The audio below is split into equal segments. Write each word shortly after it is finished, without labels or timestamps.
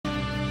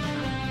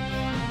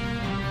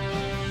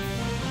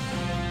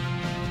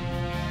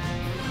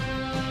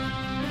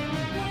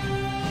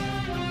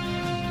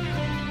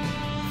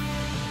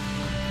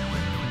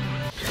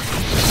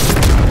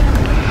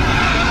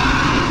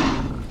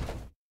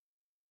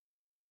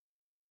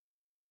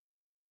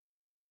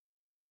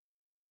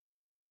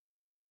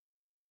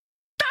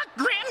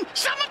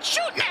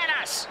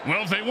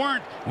Well, if they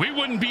weren't, we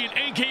wouldn't be at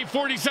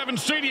AK-47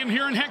 Stadium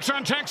here in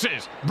Hexxon,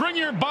 Texas. Bring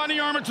your body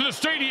armor to the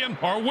stadium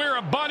or wear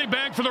a body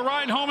bag for the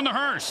ride home in the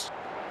hearse.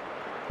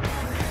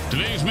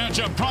 Today's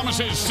matchup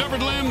promises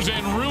severed limbs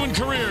and ruined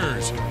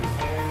careers.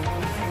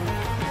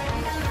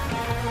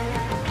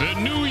 The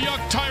new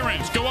Yuck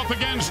Tyrants go up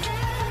against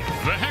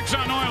the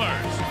Hexxon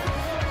Oilers.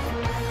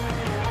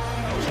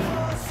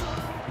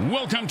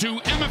 Welcome to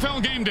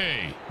MFL Game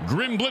Day.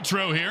 Grim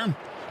Blitzrow here.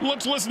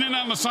 Let's listen in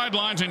on the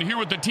sidelines and hear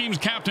what the team's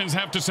captains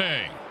have to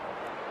say.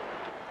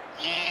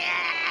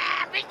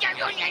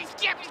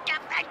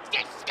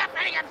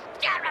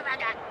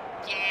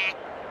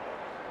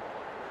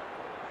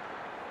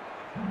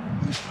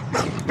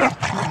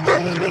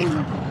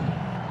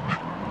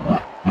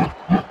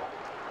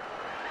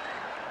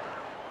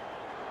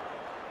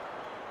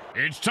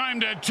 It's time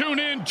to tune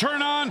in,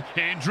 turn on,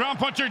 and drop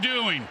what you're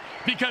doing,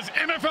 because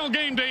MFL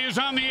Game Day is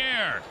on the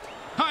air.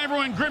 Hi,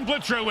 everyone. Grim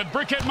Blitzrow with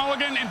Brickhead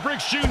Mulligan and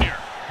Bricks Jr.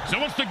 So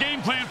what's the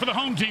game plan for the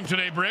home team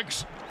today,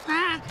 Bricks?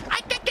 I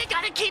think they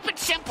got to keep it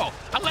simple.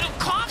 A little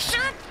cough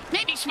syrup,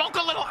 maybe smoke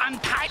a little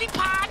untidy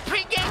pod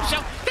pregame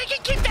so they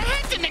can keep their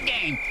heads in the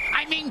game.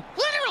 I mean,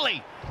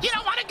 literally. You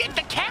don't want to get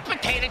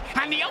decapitated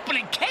on the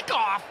opening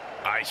kickoff.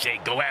 I say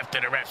go after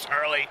the refs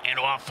early and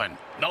often.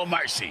 No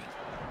mercy.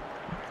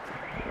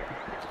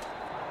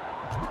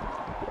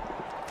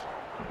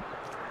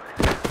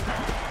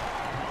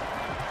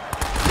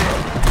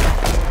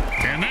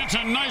 And that's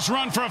a nice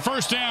run for a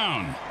first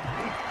down.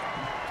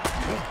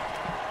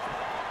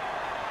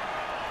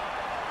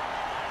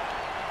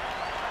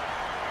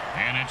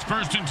 And it's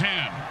 1st and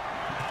 10.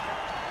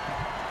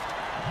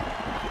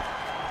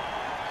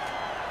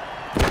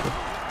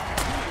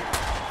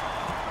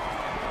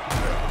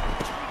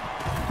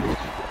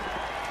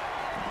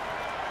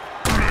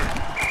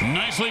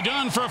 Nicely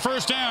done for a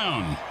first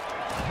down.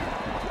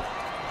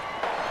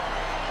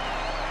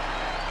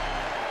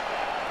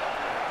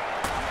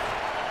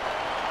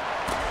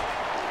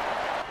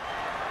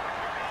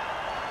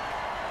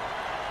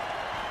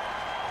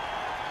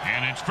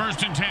 And it's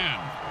 1st and 10.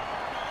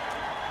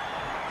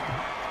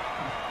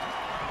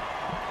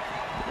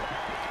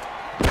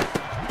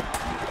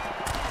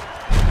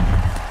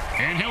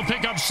 And he'll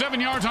pick up 7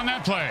 yards on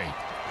that play.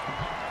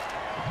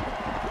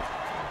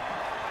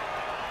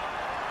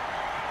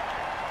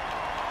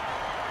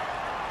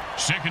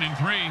 Second and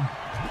 3.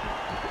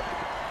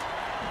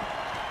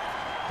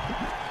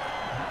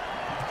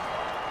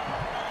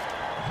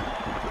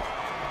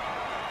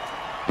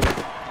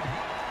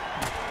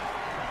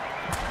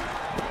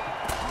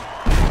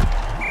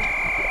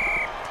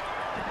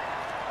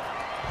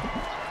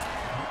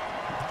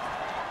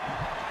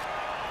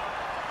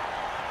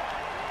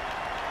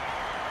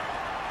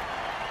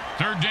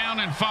 Third down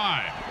and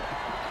 5.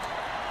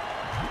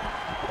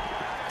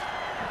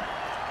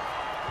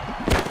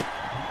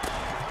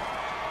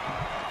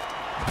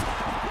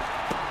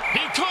 He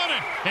caught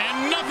it,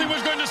 and nothing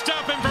was going to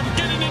stop him from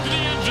getting into the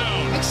end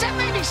zone. Except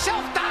maybe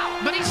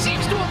self-doubt, but he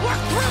seems to have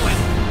worked through it.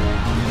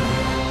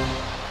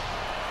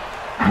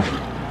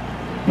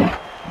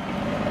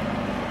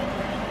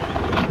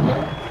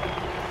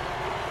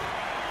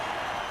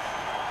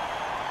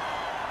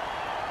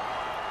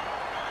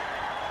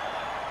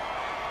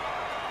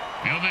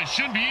 You know, this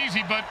should be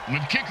easy, but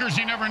with kickers,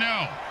 you never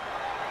know.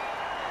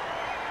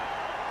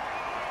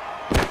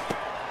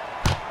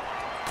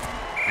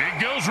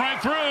 It goes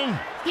right through.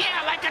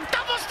 Yeah, like a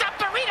double-stuffed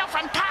burrito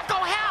from Taco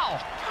Hell.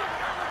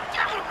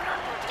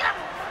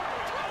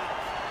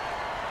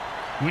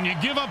 When you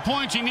give up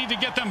points, you need to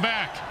get them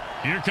back.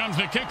 Here comes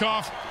the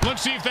kickoff.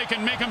 Let's see if they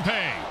can make them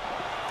pay.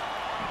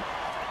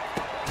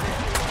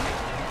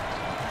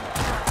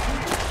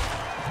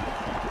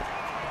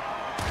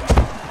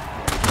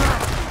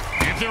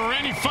 If there were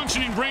any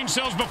functioning brain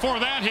cells before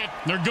that hit,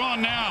 they're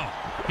gone now.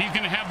 He's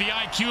going to have the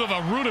IQ of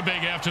a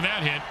rutabaga after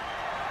that hit.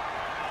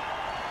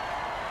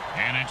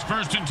 And it's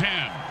 1st and 10.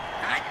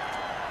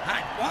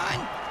 Hot 1,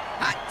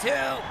 hot 2.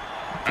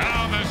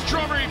 Oh, the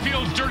strawberry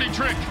fields dirty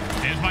trick.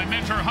 As my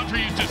mentor Hunter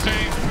used to say,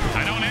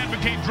 I don't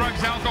advocate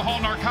drugs, alcohol,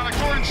 narcotics,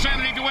 or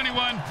insanity to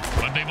anyone,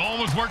 but they've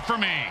always worked for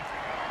me.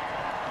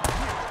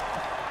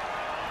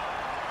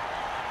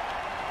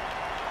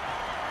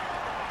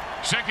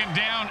 Second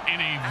down in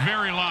a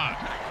very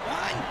lot.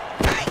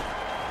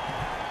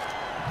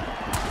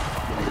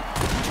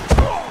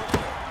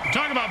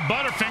 Talk about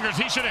butterfingers,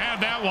 he should have had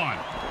that one.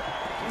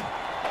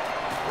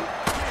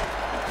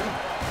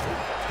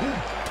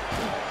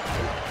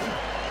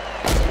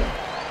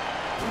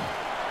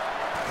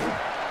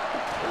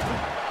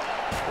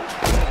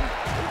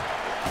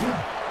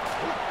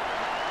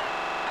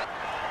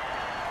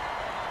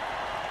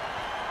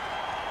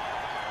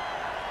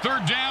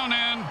 Third down,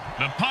 and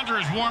the punter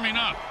is warming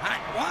up.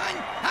 Hot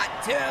 1, hot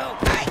 2,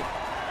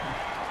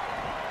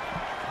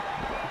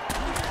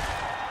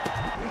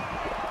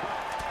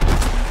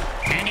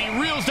 And he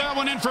reels that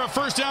one in for a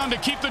first down to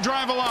keep the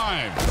drive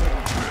alive.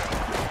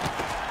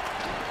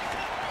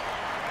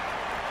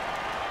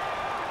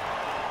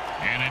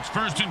 And it's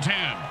 1st and 10.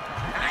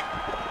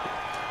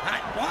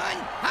 Hot 1,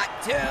 hot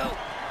 2,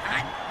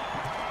 hot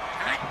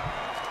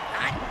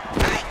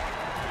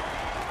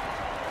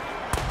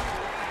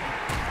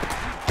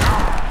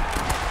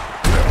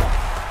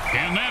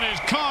And that is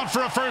caught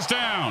for a first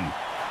down.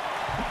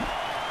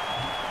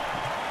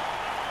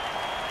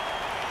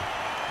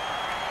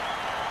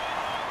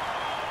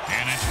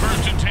 And it's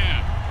 1st and 10.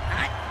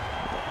 Hot.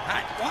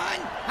 Hot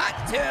 1. Hot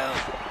 2.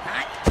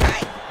 Hot 3.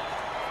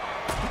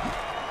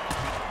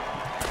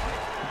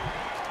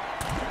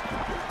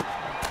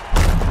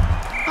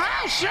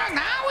 Oh, sure,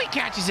 now he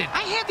catches it.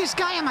 I had this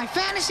guy on my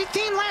fantasy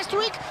team last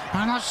week.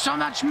 I lost so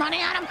much money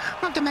on him,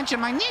 not to mention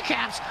my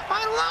kneecaps.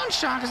 My loan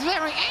shark is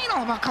very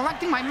anal about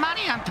collecting my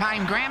money on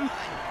time, Graham.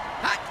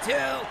 Hot 2.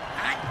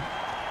 Hot.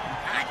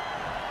 Hot.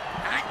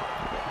 Hot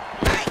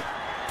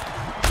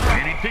 3.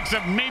 And he picks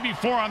up maybe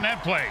 4 on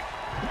that play.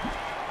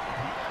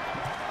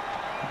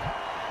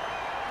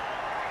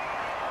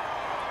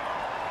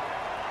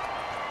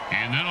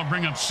 And that'll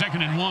bring up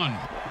 2nd and 1.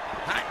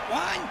 Hot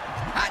 1.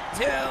 Hot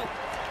 2.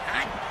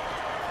 Hot.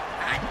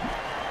 Hot.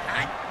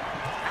 Hot.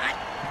 Hot.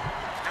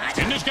 Hot.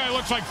 And this guy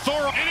looks like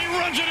Thor, and he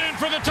runs it in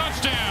for the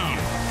touchdown.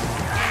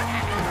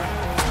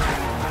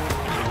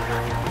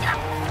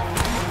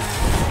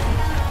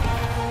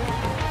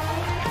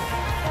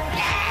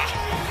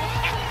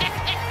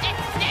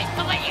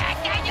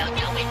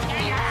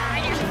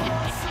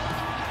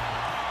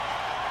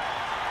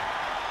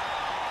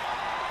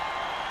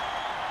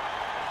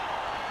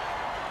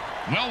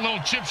 Well, little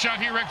chip shot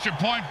here, extra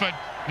point, but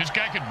this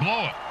guy could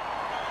blow it.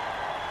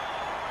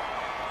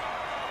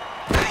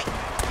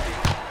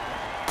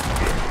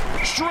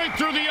 Straight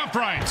through the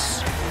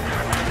uprights.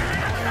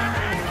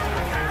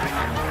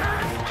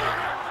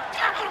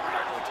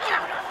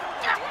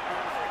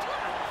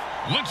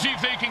 Let's see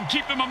if they can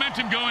keep the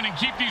momentum going and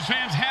keep these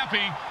fans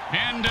happy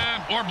and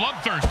or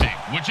bloodthirsty,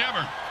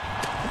 whichever.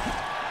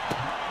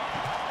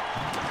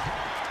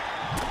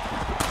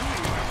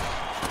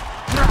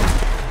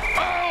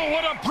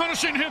 What a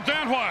punishing hit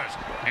that was.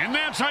 And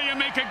that's how you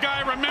make a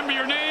guy remember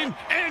your name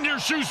and your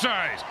shoe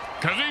size,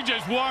 because he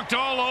just walked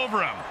all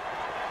over him.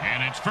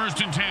 And it's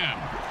 1st and 10.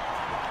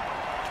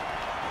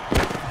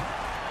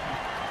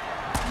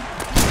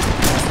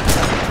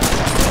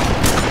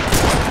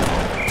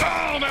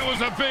 Oh, that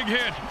was a big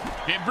hit.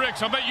 Hey,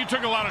 Bricks, I bet you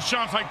took a lot of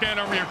shots like that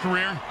over your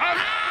career.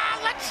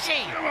 Let's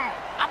see.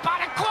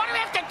 About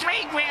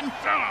 3:15, Grim,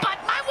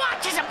 but my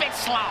watch is a bit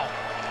slow.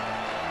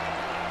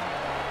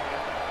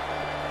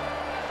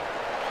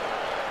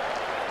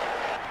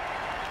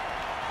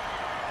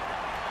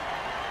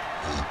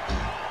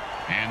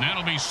 And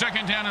that'll be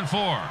 2nd down and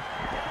 4.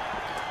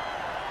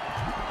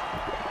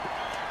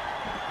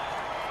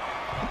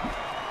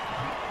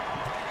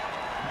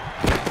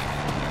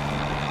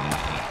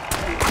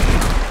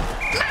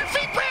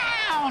 Murphy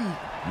Brown!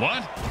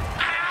 What?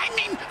 I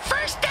mean,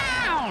 1st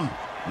down!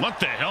 What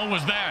the hell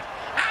was that?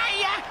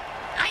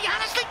 I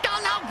honestly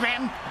don't know,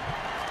 Grim.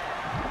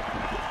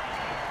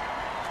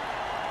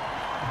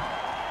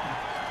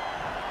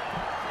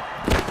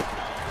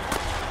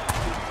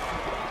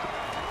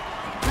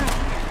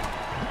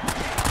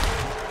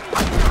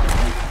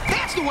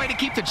 The way to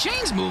keep the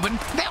chains moving.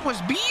 That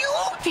was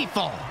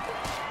beautiful.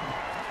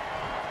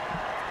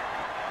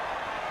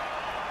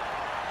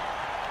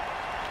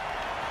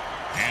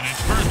 And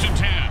it's 1st and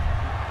 10.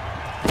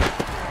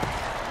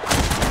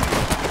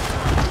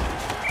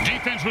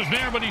 Defense was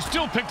there, but he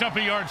still picked up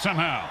a yard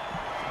somehow.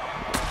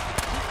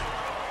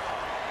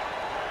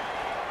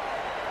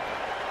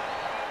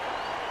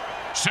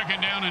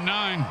 Second down and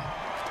 9.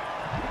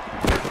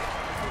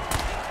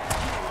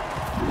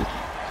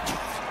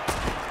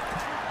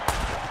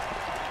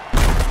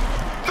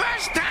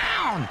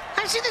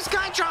 I've seen this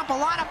guy drop a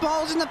lot of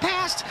balls in the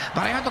past,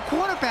 but I heard the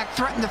quarterback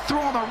threaten to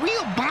throw him a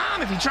real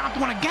bomb if he dropped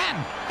one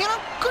again. You know,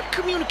 good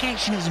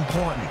communication is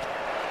important.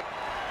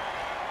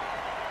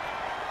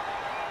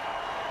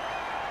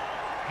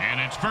 And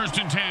it's 1st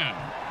and 10.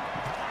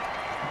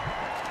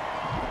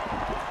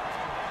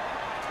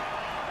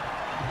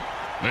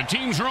 The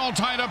teams are all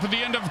tied up at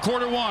the end of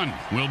quarter 1.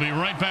 We'll be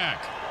right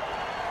back.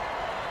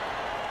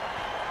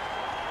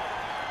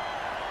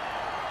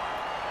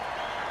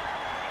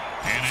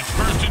 And it's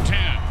 1st and 10.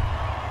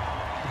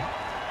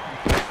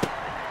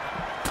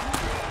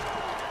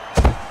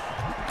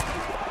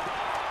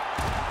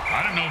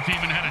 I don't know if he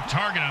even had a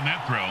target on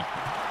that throw.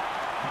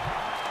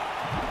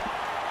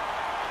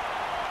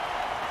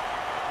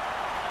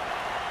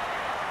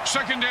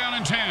 Second down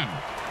and 10.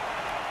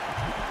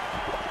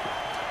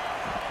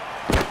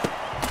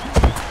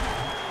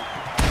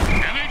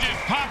 And they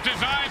just popped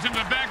his eyes in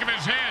the back of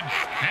his head.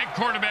 That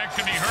quarterback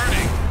could be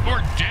hurting,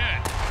 or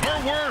dead, or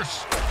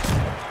worse.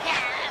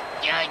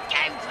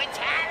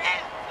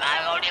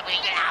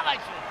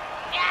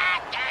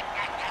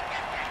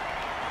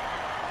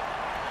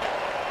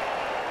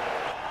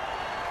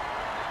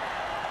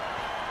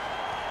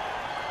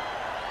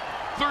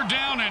 Third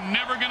down and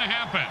never going to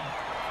happen.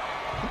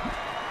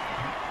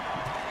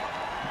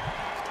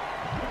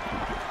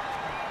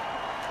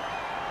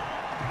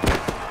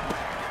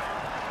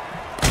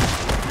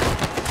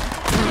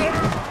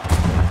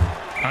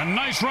 A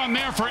nice run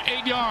there for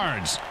 8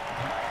 yards.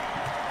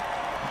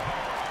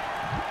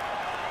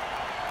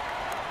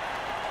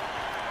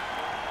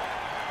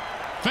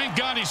 Thank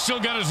God he's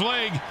still got his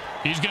leg.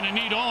 He's going to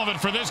need all of it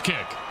for this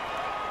kick.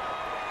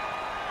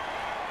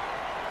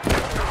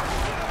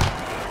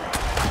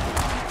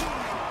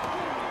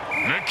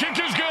 The kick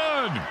is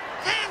good.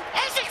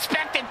 As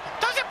expected.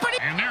 Those are pretty...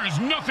 And there is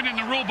nothing in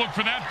the rule book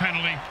for that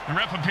penalty. The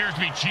ref appears to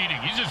be cheating.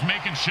 He's just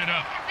making shit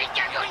up.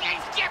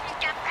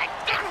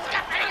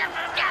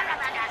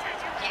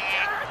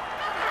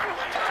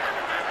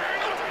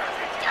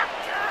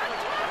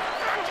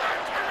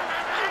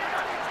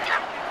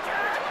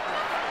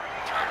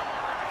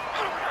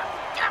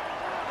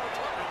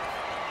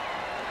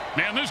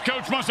 Man, this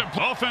coach must have...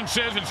 Offense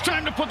says it's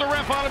time to put the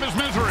ref out of his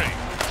misery.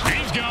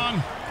 He's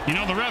gone. You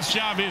know, the ref's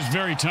job is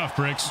very tough,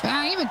 Bricks.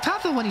 Even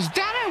tougher when he's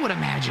dead, I would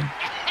imagine.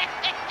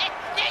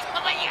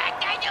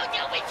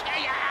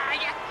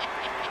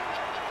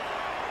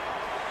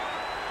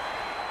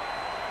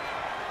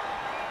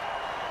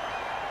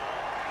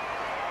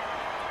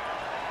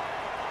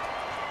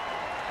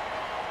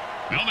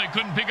 Well, they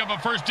couldn't pick up a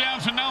first down,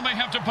 so now they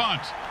have to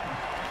punt.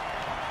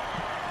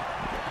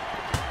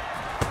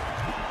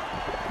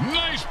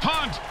 Nice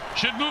punt.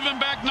 Should move them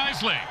back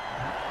nicely.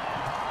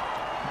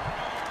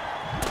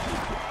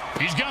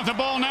 He's got the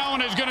ball now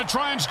and is going to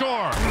try and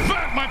score.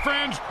 That, my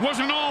friends, was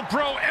an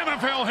all-pro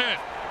MFL hit.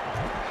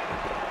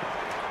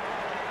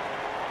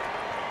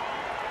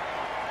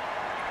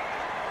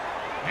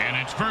 And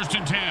it's 1st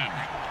and 10.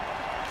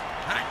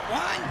 Hot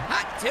 1,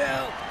 hot 2,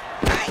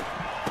 hot.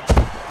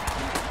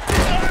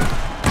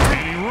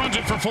 And he runs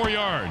it for 4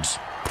 yards.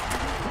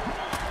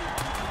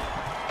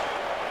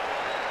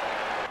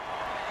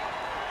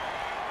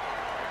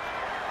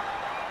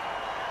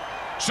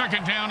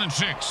 Second down and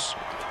 6.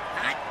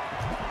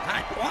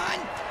 Hot 1,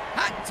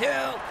 hot 2,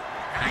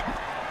 hot.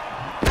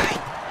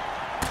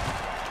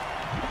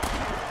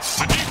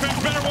 The defense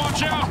better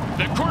watch out.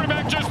 The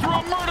quarterback just threw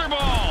a murder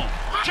ball.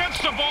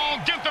 Catch the ball,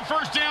 get the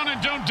first down,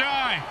 and don't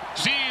die.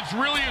 See, it's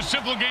really a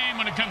simple game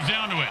when it comes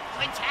down to it.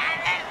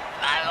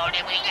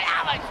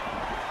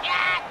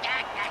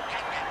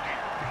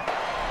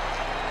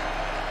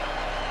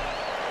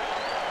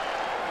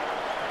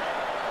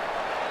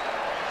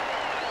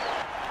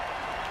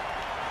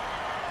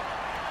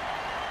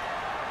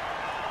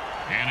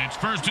 And it's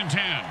 1st and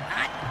 10.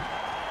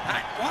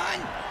 Hot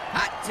 1,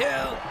 hot 2,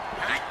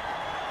 hot.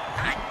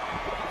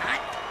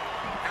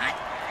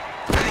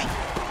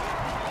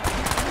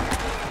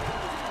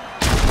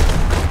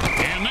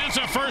 And that's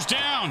a first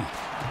down.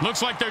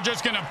 Looks like they're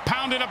just going to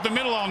pound it up the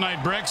middle all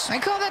night, Bricks. They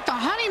call that the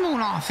honeymoon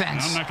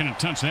offense. I'm not going to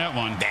touch that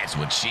one. That's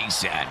what she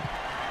said.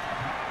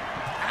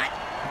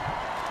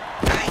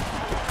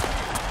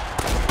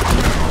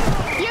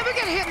 You ever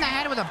get hit in the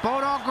head with a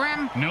bulldog,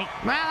 Grim? Nope.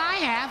 Well, I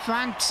have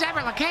on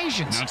several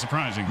occasions. Not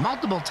surprising.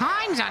 Multiple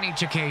times on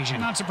each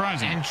occasion. Not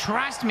surprising. And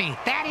trust me,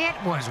 that hit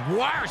was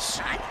worse.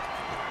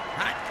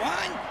 Hot 1,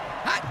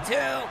 hot 2,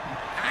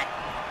 hot.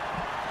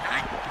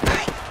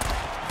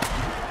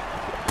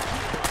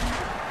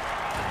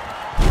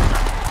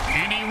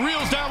 And he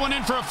reels that one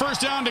in for a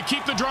first down to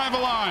keep the drive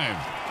alive.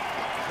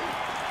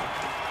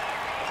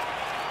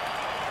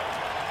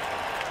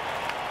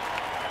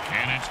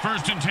 And it's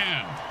 1st and 10.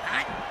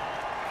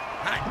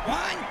 Hot 1,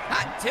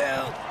 hot 2,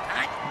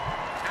 hot.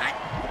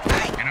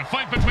 In a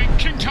fight between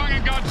King Kong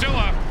and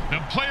Godzilla, the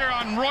player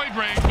on roid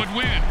rage would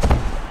win.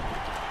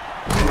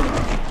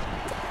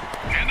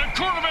 And the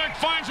quarterback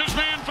finds his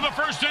man for the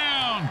first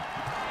down.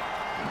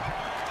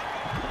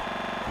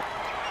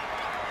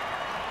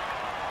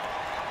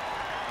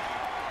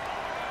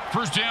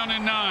 First down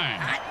and 9.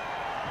 Hot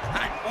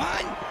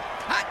 1,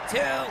 hot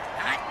 2,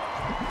 hot.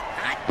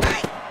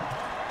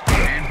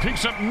 And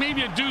picks up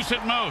maybe a deuce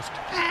at most.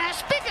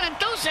 Speaking of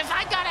deuces,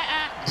 I got a...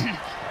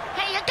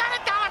 hey, you got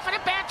 $1 for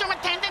the bathroom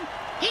attendant?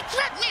 He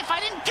threatened me if I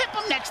didn't tip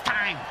him next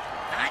time.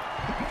 Hot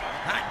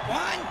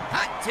 1,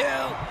 hot 2,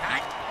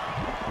 hot.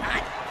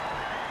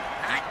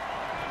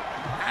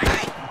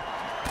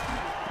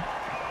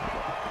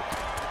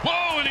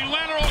 Whoa, and he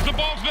laterals the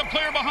ball to the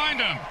player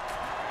behind him.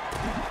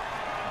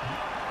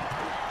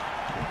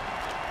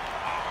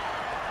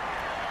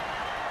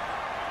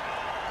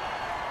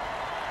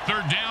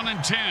 Third down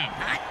and 10.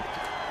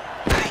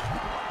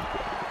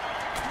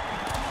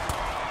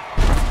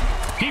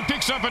 He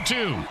picks up a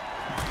 2.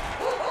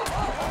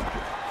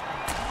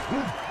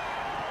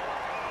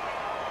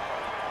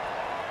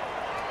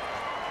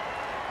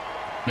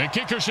 The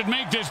kicker should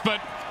make this, but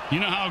you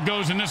know how it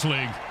goes in this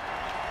league.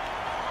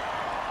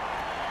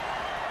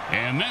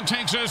 And that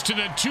takes us to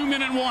the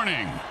 2-minute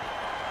warning.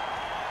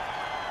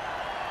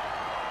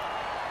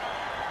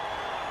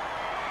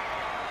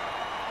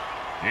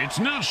 It's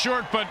not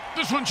short, but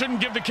this one shouldn't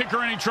give the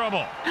kicker any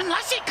trouble.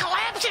 Unless he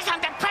collapses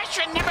under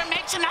pressure and never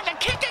makes another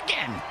kick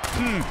again.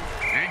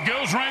 It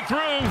goes right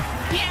through.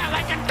 Yeah,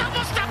 like a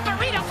double-stuffed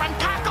burrito from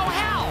Taco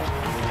Hell.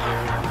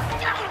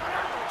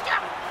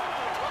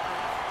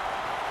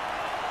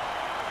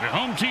 The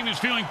home team is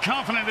feeling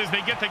confident as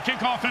they get the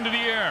kickoff into the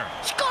air.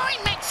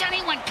 Scoring makes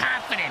anyone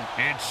confident.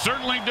 It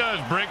certainly does,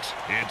 Bricks.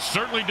 It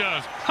certainly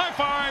does. High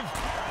five.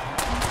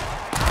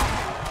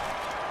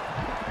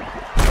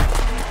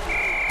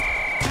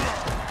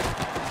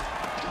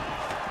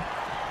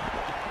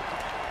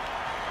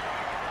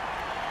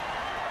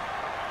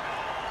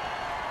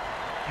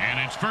 And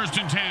it's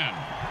 1st and 10.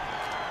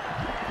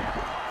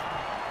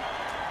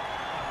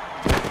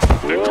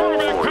 The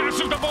quarterback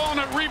passes the ball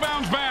and it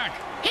rebounds back.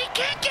 He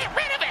can't get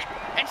rid of it.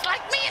 It's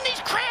like me and these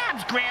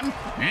crabs, Grim.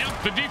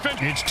 Yep, the defense.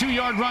 It's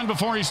 2-yard run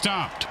before he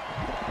stopped.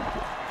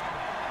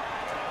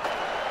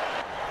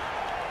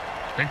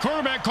 The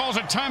quarterback calls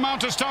a timeout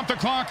to stop the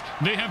clock.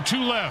 They have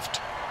 2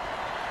 left.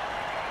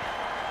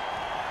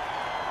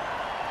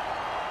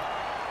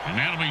 And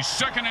that'll be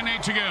 2nd and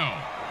 8 to go.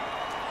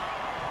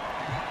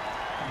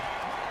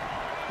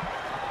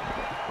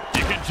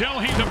 You can tell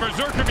he's a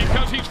berserker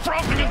because he's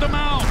frothing at the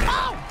mouth.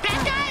 Oh, that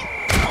guy?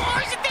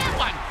 Or is it that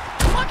one?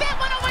 Or that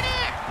one over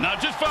there? Now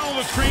just follow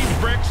the screens,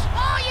 Bricks.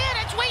 Oh, yeah,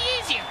 that's way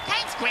easier.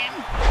 Thanks, Grim.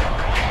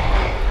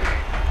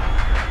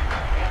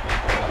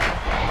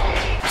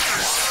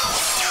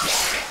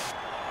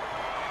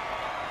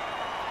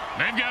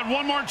 They've got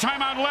 1 more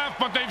timeout left,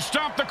 but they've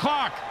stopped the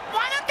clock.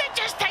 Why don't they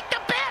just take the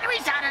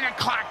batteries out of the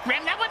clock,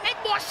 Grim? That would make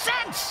more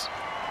sense.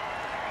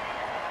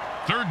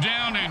 3rd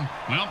down and,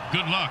 well,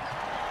 good luck.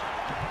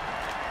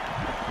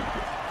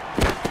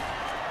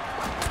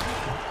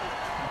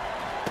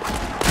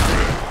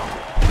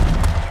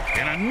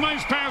 And a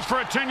nice pass for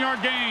a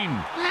 10-yard gain.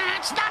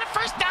 It's not a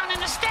 1st down in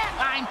the stat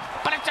line,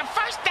 but it's a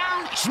 1st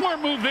down. Smart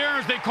move there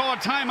as they call a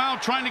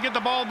timeout, trying to get the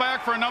ball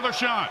back for another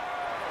shot.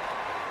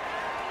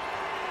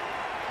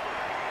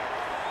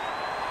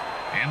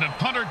 And the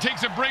punter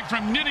takes a break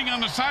from knitting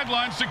on the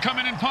sidelines to come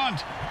in and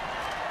punt.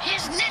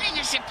 His knitting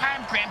is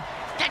superb, Grim.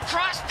 That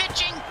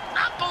cross-stitching,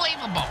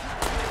 unbelievable.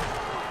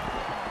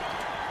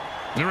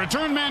 The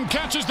return man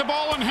catches the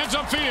ball and heads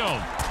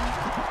upfield.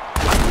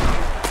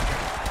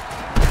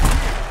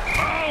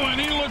 Oh, and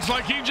he looks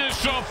like he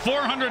just saw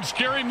 400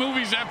 scary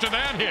movies after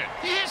that hit.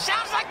 Yeah,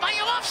 sounds like my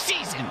off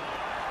season.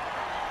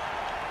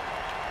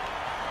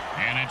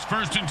 And it's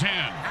 1st and 10.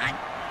 Hot,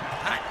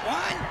 hot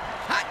 1,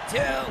 hot 2,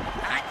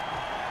 hot,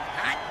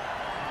 hot,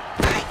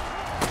 hot.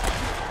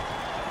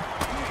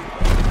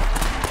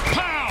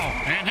 Pow!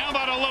 And how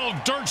about a little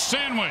dirt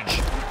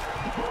sandwich?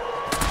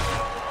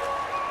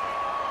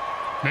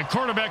 The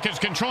quarterback is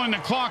controlling the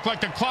clock like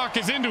the clock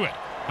is into it.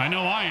 I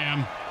know I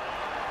am.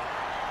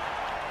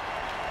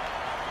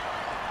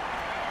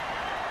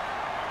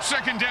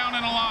 2nd down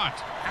and a lot.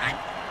 Hot,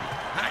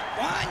 hot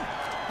 1,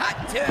 hot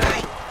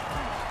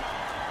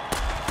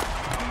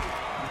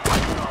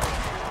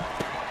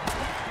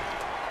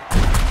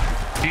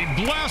 2. He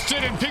blasts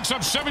it and picks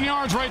up 7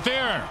 yards right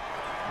there.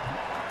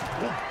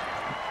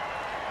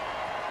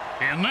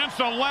 And that's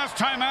the last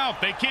time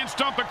out. They can't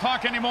stop the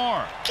clock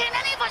anymore. Can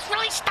any of us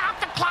really stop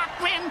the clock,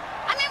 Grim?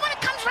 I mean, when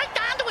it comes right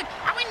down to it,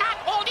 are we not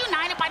all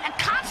united by the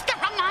constant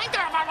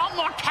reminder of our own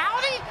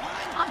mortality?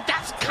 Of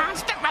death's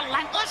constant,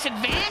 relentless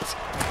advance?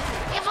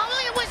 If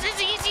only it was as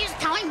easy as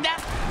telling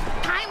death,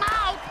 time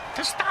out,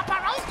 to stop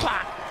our own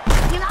clock.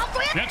 You know,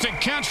 Grim? That's a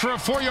catch for a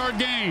 4-yard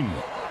gain.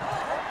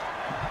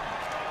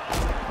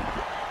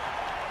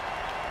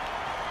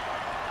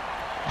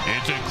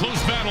 It's a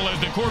close battle as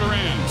the quarter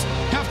ends.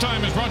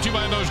 Halftime is brought to you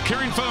by those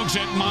caring folks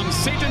at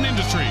Monsatan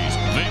Industries.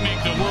 They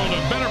make the world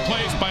a better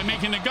place by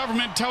making the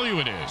government tell you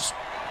it is.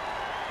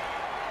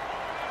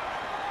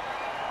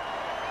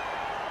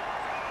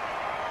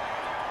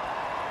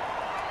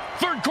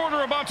 Third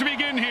quarter about to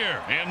begin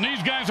here, and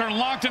these guys are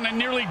locked in a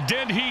nearly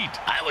dead heat.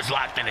 I was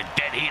locked in a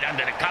dead heat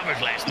under the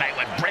covers last night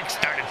when Bricks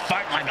started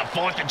farting like a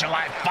 4th of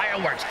July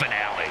fireworks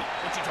finale.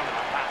 What you talking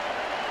about, Pop?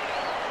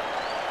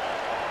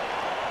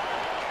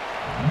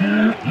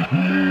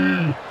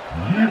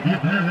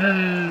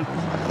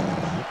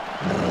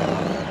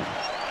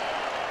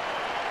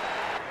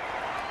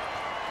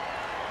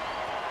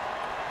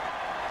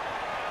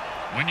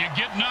 When you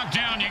get knocked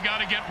down, you got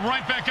to get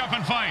right back up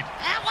and fight.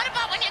 What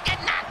about when you get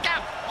knocked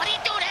out? What do you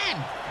do then?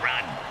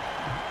 Run.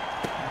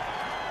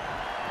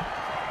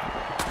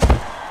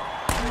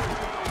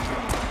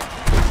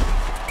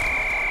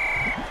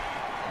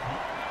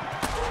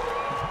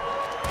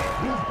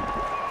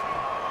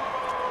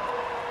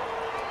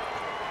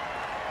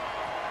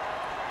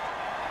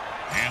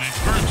 And it's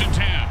 1st and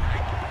 10.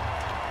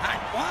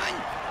 Hot 1,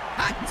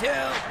 hot 2,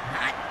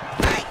 hot,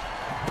 hot.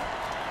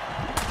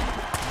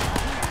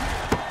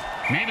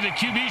 Maybe the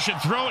QB should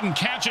throw it and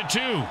catch it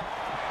too.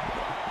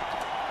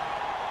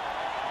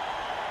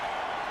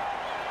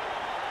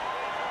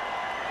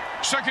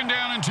 Second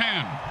down and 10.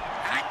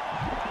 Hot,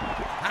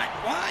 hot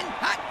 1,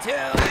 hot 2,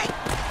 hot.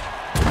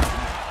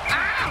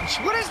 Ouch!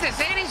 What is this,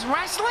 80s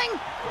wrestling?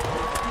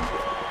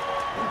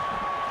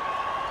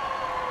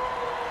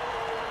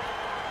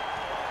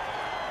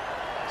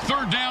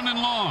 Third down and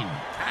long.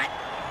 Hot,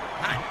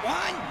 hot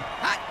 1,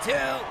 hot 2,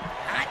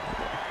 hot,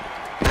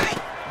 hot.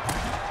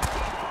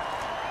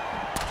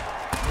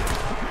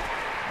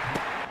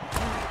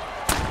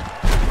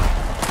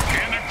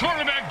 And the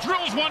quarterback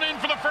drills one in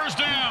for the 1st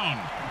down.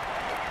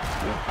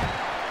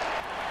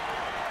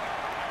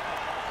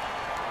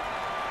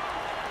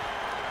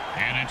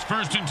 And it's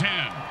 1st and 10.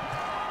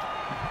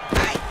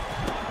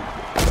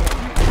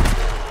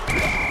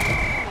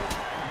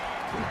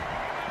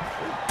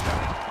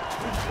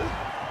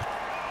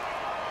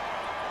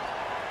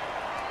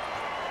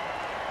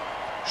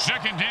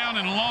 Second down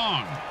and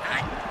long.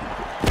 Hot.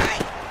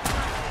 Right.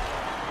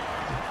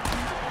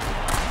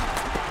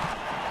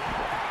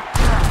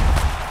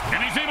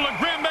 And he's able to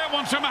grab that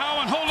one somehow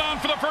and hold on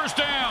for the first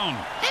down.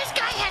 This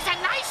guy has a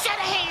nice set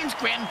of hands,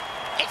 Grim.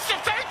 It's the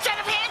third set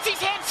of hands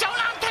he's had sewn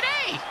on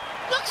today.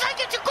 Looks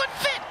like it's a good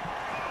fit.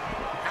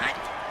 Hot.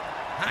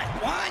 Hot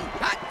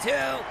 1. Hot 2.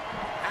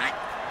 Hot.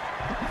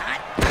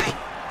 Hot. Right.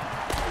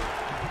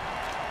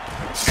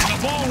 And the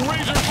ball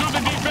razors through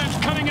the defense,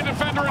 cutting a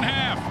defender in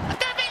half.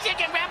 That means he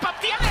can wrap up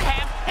the other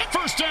half.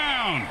 First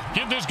down.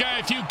 Give this guy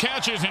a few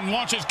catches and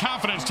watch his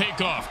confidence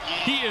take off.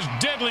 He is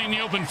deadly in the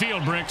open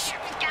field, Bricks.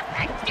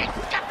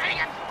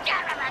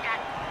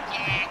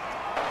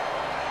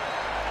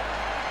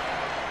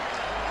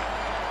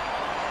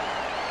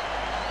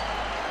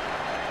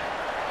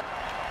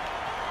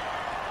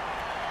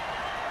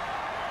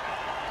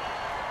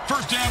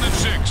 First down and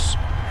 6.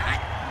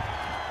 Hot.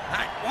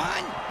 Hot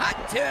 1.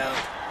 Hot 2.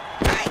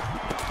 Right.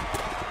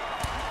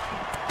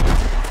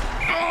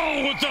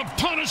 Oh, with the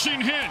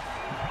punishing hit.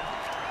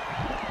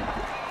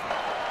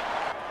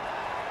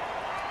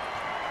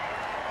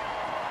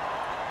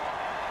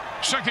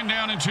 Second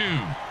down and 2.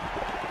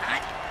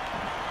 Hot.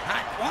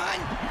 Hot 1.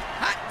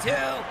 Hot 2.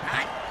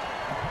 Hot.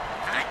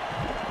 Hot.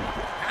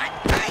 Hot.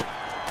 Right.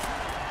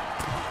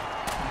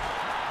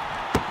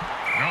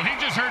 Well, he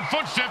just heard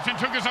footsteps and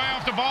took his eye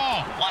off the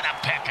ball. What a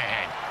peck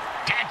ahead.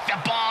 Catch the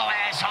ball,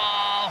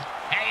 asshole.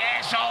 Hey,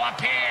 asshole,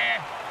 up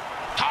here.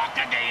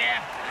 Talking to you.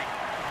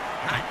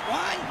 Hot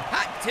 1.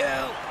 Hot 2.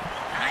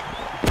 Hot.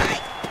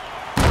 Right.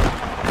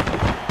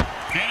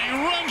 And he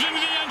runs into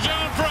the end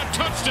zone for a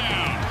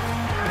touchdown.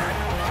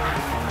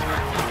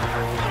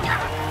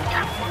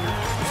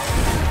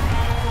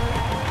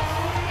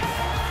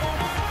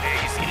 Hey,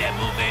 you see that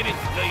move, baby?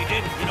 No, you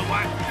didn't. You know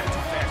why? You're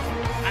too fast.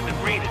 I'm the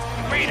greatest.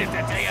 The greatest,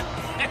 I tell you.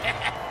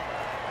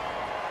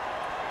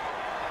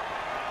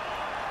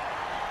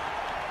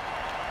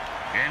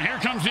 And here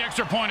comes the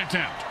extra point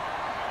attempt.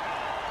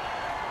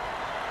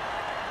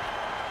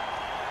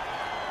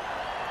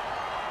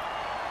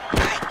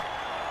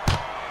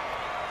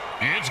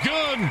 It's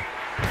good.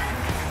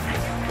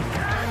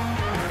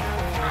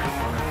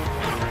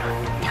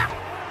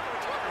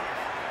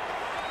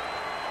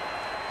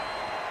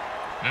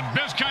 The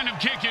best kind of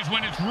kick is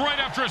when it's right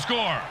after a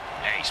score.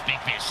 Hey, speak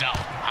for yourself.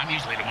 I'm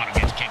usually the one who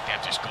gets kicked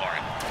after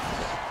scoring.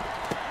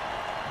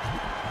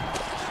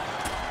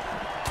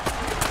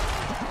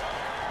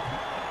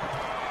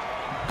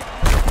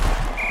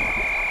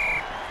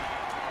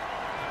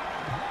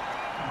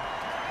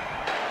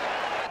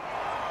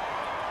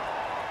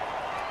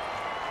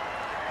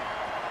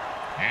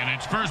 And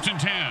it's first and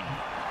 10.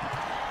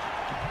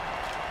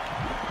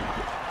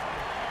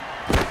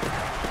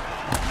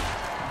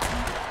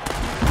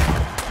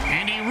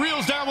 And he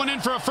reels that one in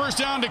for a first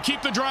down to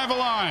keep the drive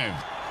alive.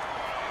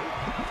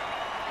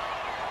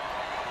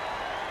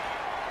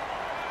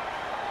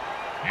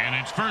 And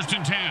it's first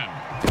and 10.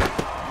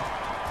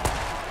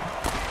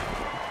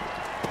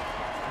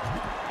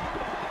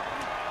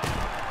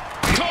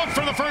 Caught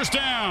for the first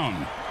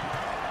down.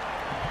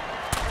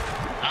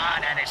 Ah,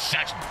 that is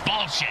such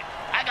bullshit.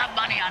 I got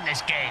money on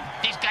this game.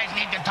 These guys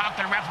need to talk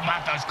to the ref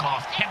about those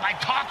calls. And by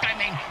talk, I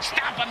mean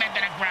stomp them into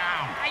the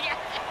ground.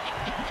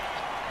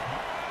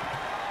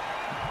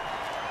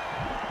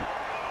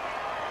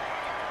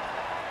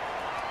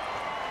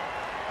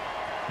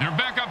 They're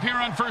back up here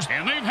on first,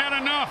 and they've had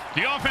enough.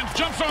 The offense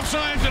jumps off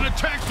sides and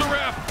attacks the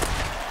ref.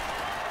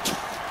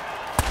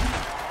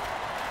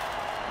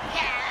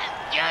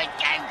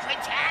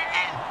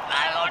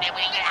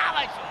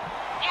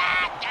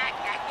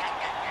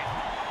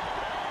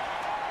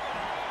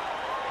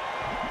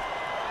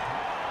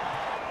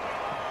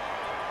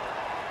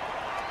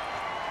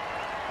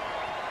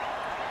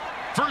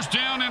 First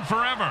down and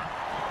forever.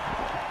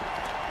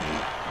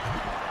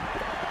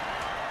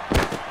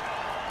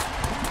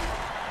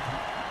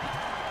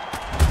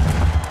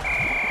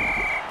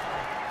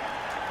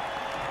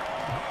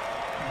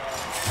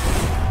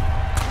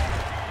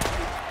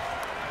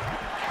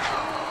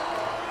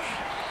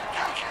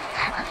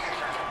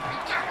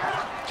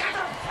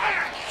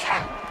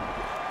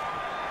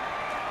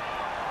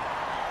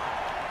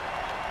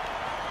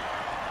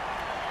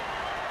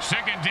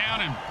 Second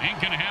down and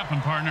ain't gonna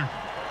happen, partner.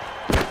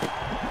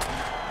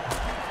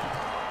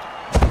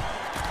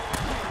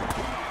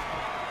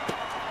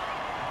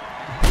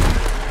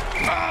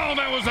 Oh,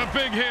 that was a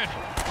big hit.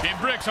 Hey,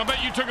 Bricks, I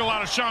bet you took a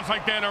lot of shots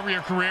like that over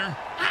your career.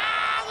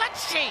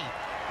 Let's see.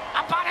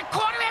 About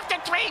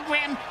 3:15,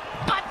 Grim,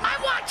 but my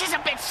watch is a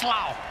bit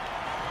slow.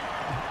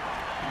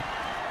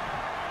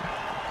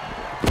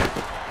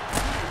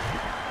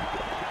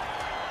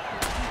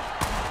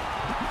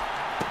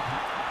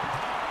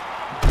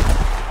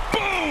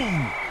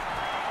 Boom!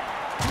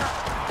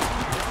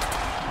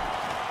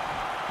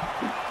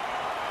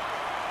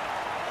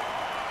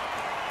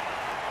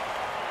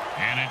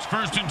 And it's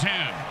first and 10.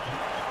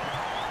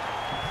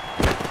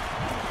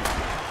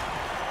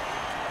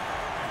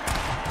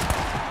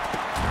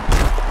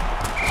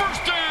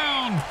 First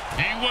down!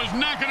 He was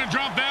not going to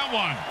drop that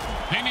one.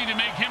 They need to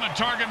make him a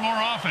target more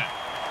often.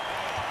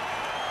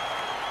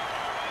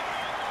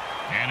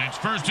 And it's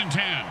 1st and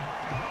 10.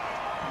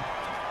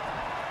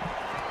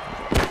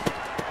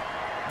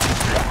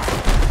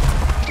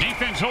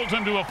 Defense holds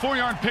him to a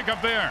 4-yard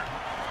pickup there.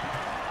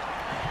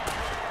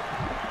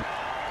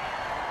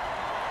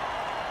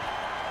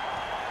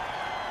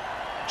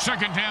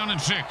 Second down and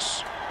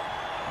 6.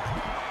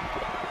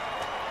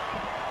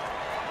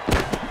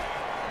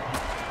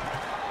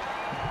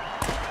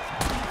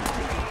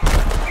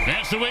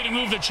 That's the way to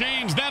move the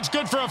chains. That's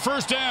good for a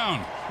 1st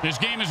down. This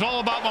game is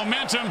all about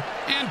momentum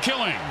and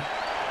killing.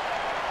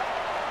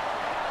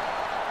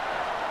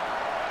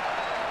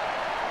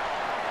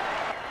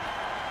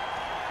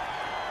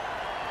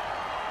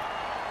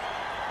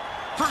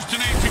 First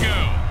and 8 to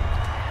go.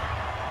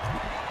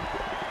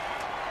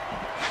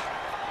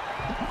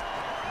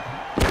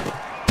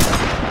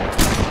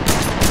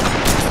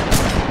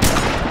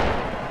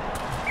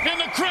 And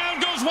the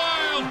crowd goes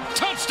wild.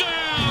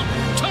 Touchdown!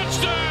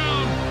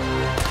 Touchdown!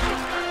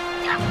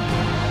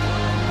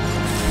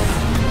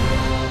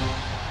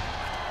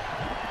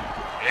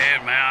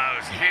 Yeah, man, I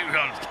was hanging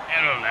on the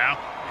kettle now.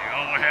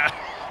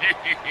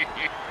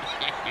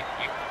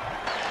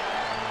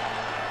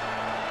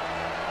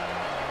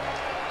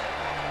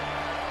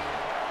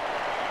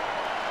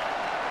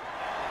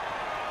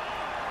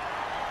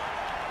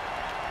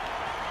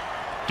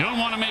 Don't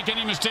want to make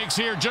any mistakes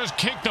here. Just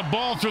kick the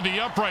ball through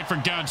the upright, for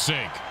God's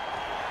sake.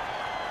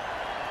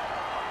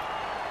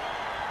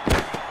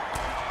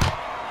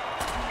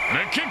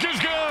 The kick is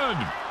good.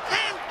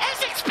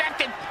 As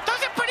expected,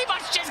 those are pretty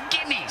much just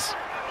gimmies.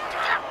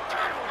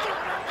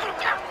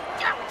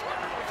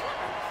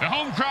 The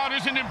home crowd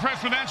isn't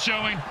impressed with that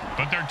showing,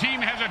 but their team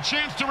has a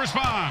chance to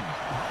respond.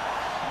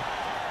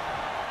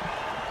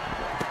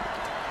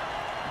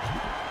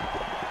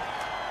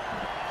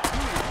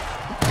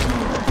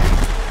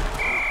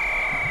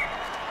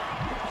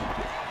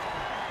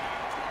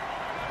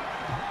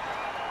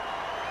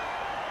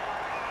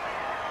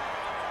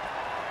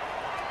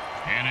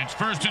 And it's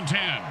 1st and 10.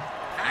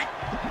 Hot.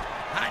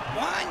 Hot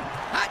 1.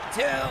 Hot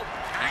 2.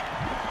 Hot.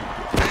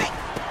 Hot.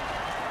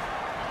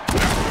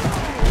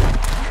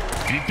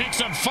 He picks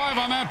up 5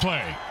 on that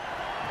play.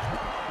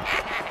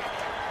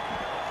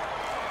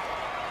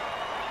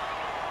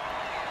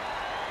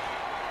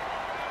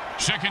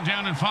 Second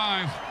down and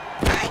 5.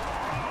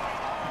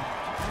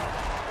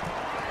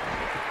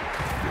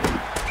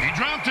 He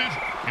dropped it.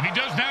 If he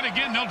does that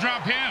again, they'll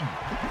drop him.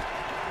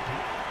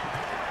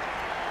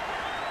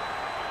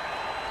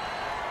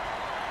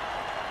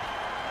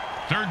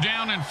 Third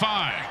down and 5.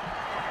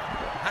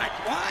 Hot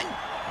 1.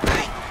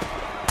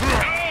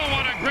 Oh,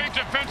 what a great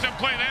defensive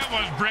play that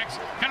was, Bricks.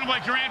 Kind of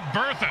like your Aunt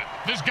Bertha.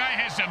 This guy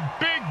has some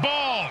big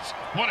balls.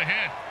 What a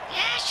hit.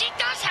 Yeah, she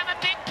does have a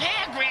big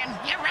pear, Grim.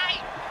 You're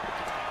right.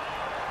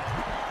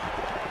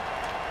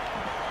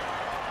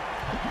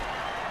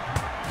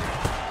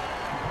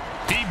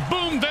 He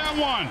boomed that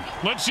one.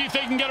 Let's see if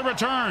they can get a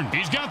return.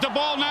 He's got the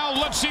ball now.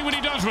 Let's see what he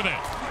does with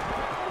it.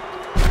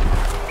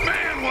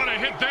 Man, what a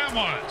hit that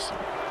was.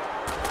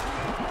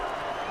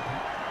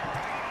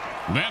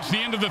 That's the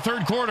end of the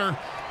 3rd quarter.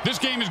 This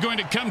game is going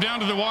to come down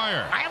to the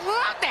wire. I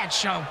love that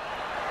show.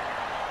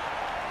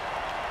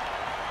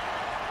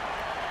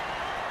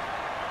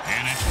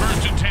 And it's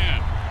 1st and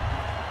 10.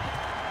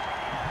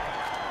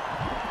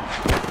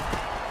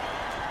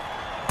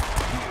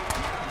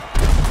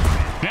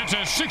 That's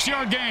a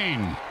 6-yard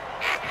gain.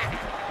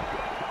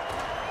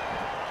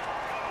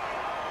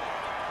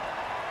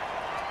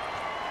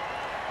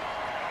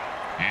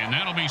 And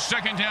that'll be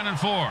 2nd down and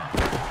 4.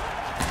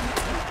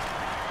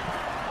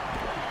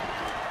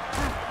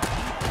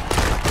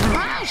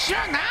 Oh,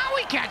 sure, now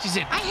he catches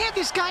it. I had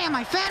this guy on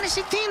my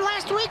fantasy team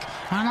last week.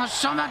 I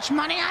lost so much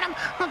money on him,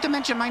 not to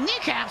mention my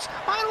kneecaps.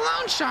 My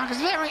loan shark is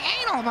very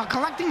anal about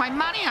collecting my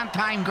money on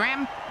time,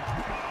 Graham.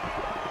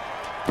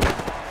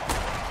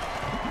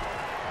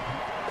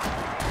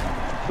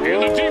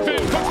 And the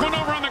defense puts one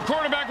over on the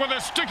quarterback with a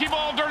sticky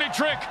ball dirty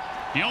trick.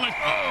 He only...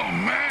 Oh,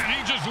 man,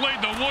 he just laid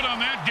the wood on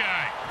that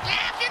guy.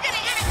 Yeah, if you're going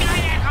to hit a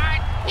guy that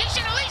hard, you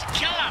should at least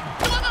kill him.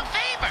 Do him a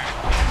favor.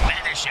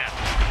 Finish him.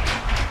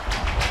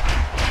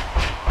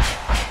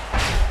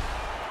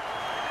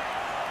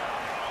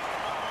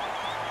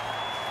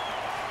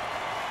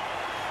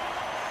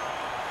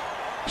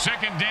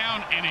 Second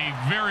down and a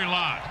very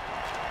lot.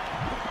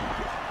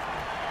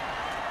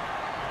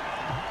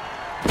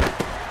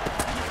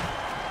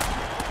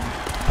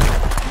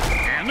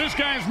 And this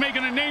guy is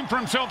making a name for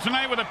himself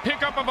tonight with a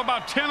pickup of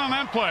about 10 on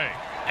that play.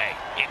 Hey,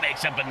 he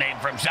makes up a name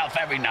for himself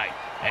every night.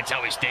 That's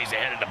how he stays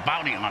ahead of the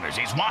bounty hunters.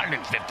 He's wanted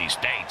in 50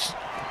 states.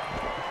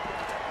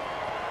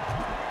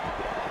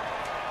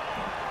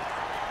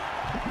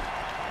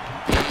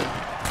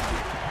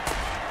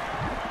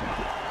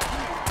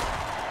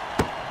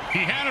 He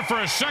had it for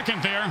a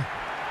second there.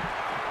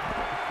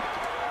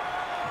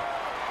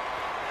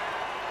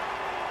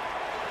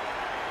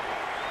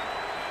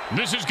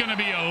 This is going to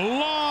be a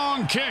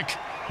long kick.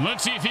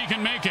 Let's see if he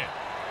can make it.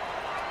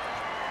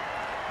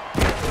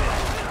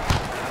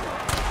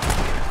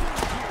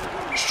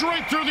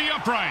 Straight through the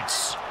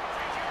uprights.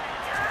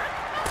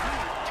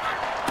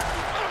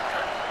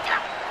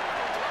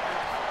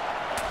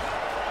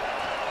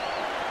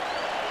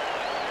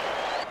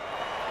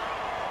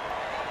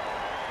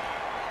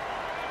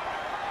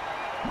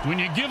 When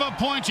you give up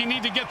points, you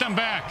need to get them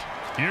back.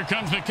 Here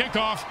comes the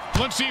kickoff.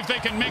 Let's see if they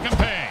can make them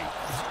pay.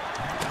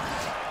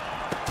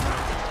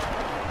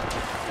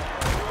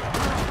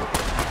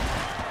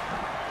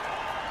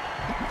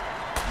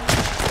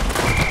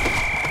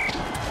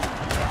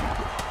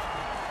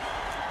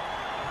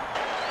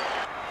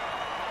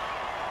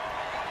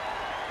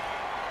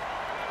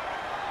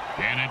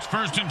 And it's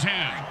 1st and 10.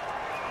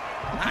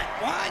 Hot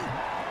one.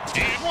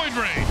 Avoid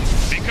rate,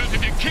 because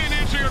if you can't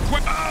answer your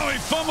question... Oh, he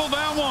fumbled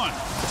that one.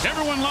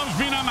 Everyone loves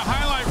being on the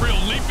highlight reel,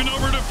 leaping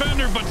over a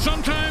defender, but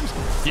sometimes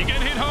you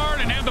get hit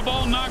hard and have the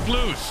ball knocked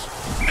loose.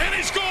 And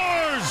he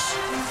scores!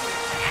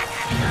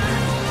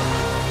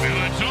 Well,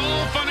 it's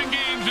all fun and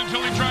games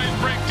until he tries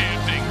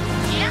breakdancing.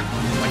 Yep,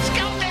 with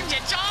skeletons,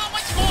 it's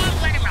always more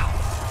literal.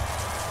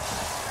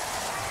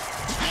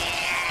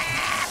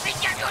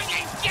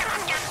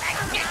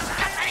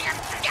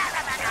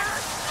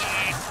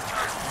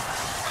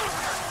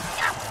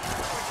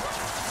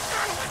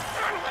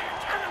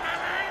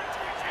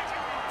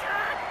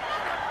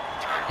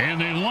 And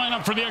they line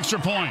up for the extra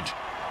point.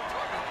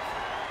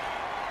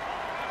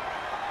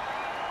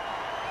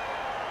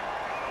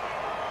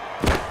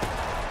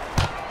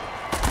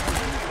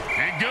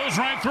 It goes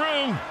right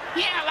through.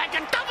 Yeah, like a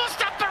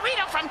double-stuffed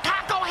burrito from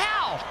Taco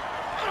Hell.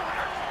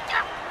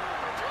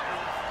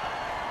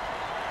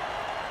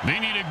 They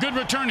need a good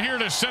return here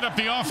to set up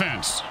the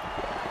offense.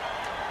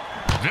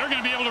 They're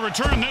going to be able to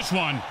return this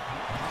one.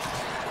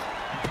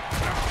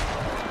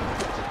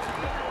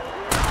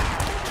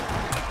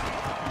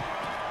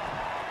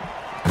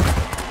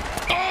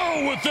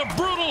 Oh, with the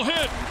brutal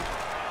hit.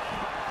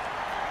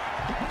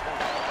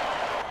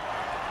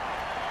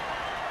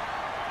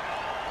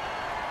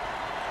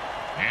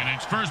 And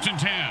it's 1st and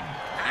 10.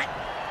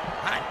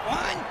 Hot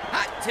one,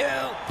 hot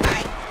two,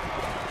 hot.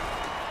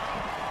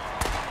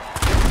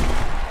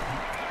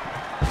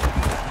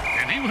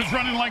 And he was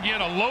running like he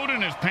had a load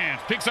in his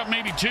pants. Picks up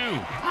maybe 2.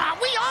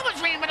 We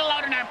always ran with a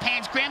load in our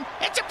pants, Grim.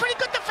 It's a pretty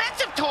good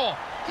defensive tool.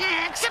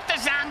 Except the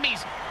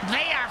zombies.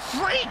 They are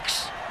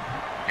freaks.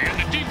 And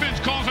the defense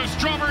calls a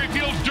Strawberry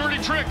Fields dirty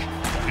trick.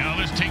 You know,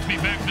 this takes me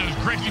back to those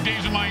crazy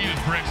days of my youth,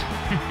 Britt.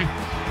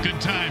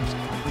 Good times.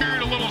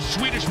 Married a little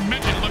Swedish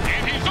midget look,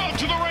 and he's off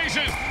to the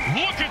races.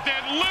 Look at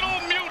that little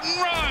mutant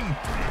run.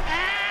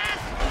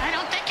 I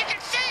don't think you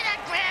can say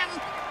that, Grim.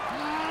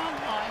 Oh,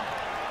 boy.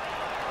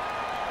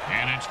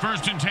 And it's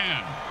 1st and 10.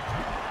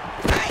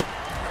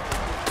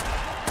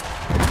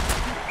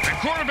 The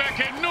quarterback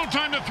had no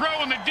time to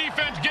throw, and the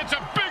defense gets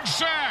a big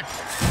sack.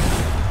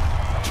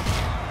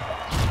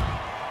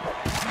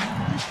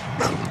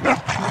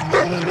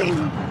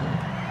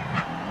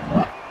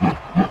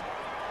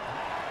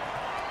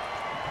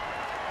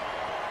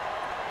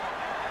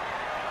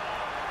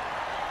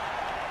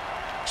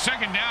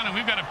 Second down, and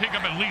we've got to pick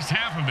up at least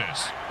half of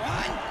this.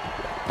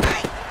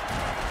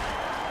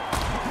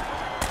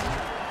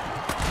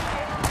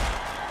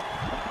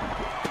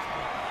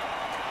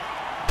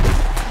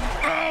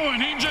 Oh,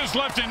 and he just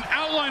left an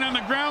outline on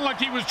the ground like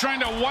he was trying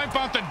to wipe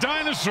out the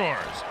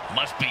dinosaurs.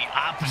 Must be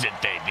opposite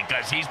day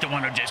because he's the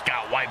one who just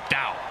got wiped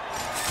out.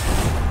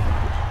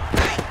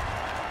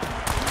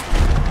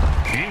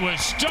 He was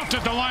stuffed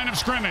at the line of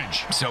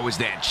scrimmage. So was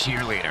that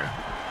cheerleader.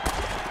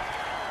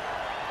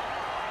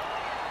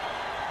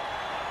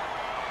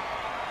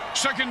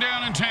 Second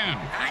down and 10.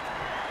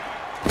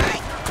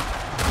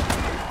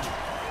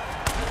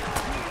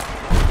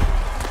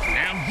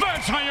 And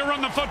that's how you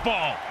run the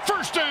football.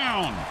 1st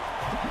down.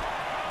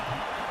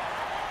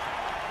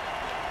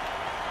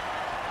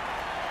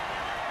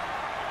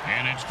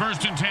 And it's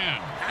 1st and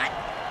 10.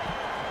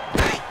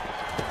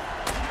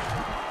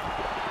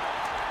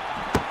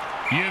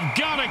 You've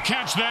got to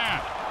catch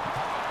that.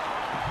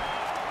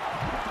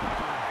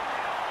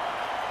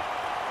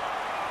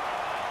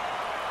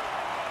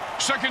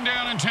 Second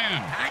down and 10.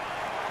 Hot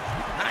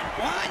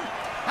one,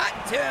 hot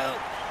two,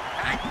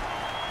 hot.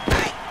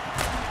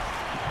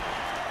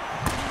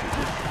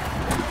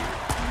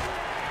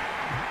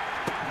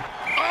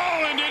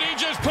 Oh, and did he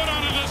just put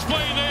on a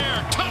display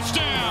there?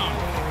 Touchdown.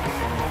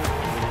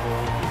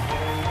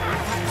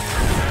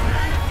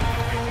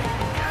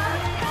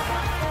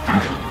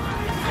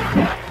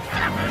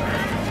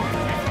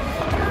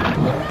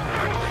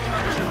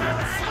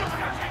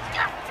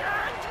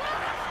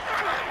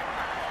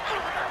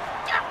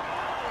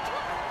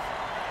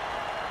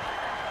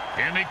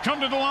 And they come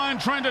to the line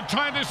trying to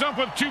tie this up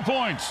with 2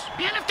 points.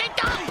 And if they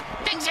don't,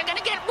 things are going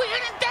to get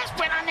weird and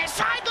desperate on their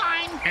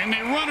sideline. And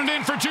they run it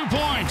in for 2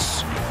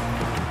 points.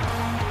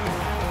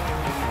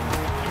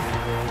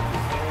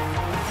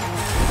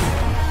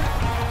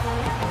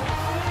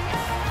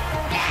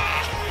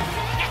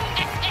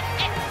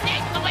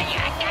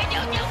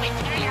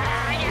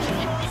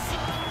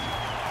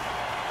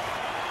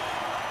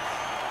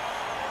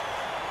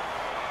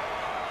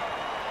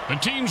 The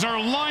teams are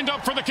lined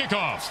up for the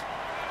kickoff.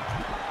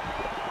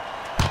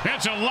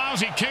 That's a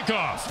lousy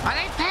kickoff. Are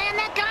they paying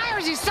that guy, or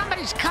is he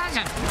somebody's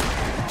cousin?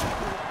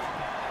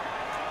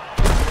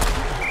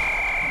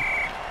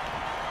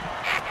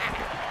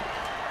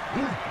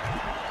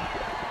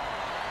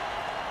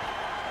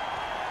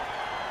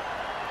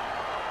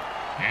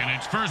 And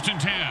it's 1st and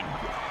 10.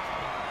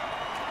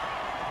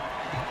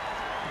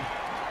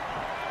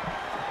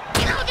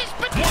 You know this,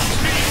 but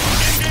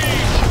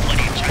What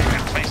are you trying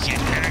to press your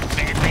nerd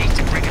fan base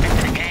to bring it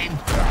into the game?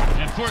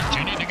 And of course,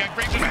 Junior, they got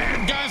great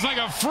guys like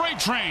a freight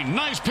train.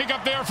 Nice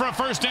pickup there for a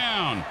 1st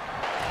down.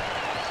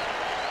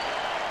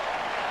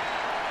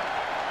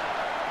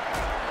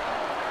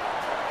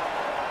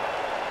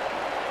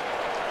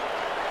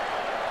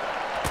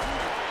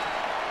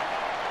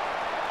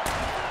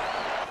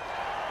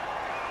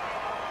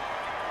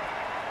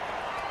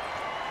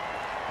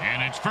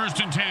 And it's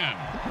 1st and 10.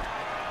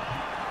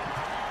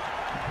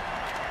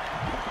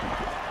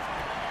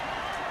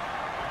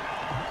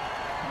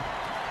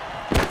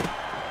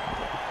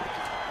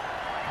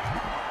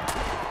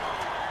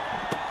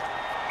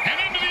 And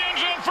into the end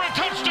zone for a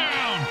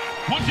touchdown.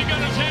 Once he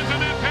got his hands on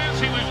that pass,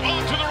 he was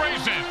on to the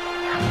races.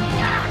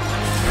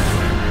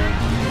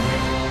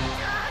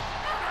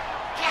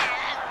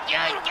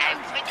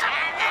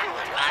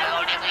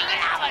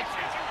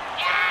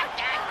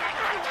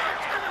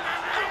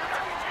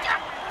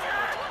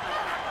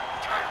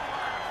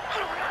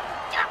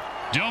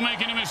 Don't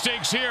make any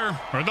mistakes here,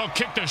 or they'll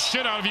kick the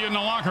shit out of you in the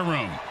locker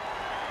room.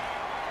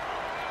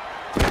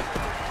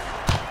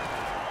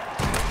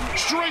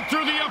 Straight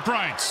through the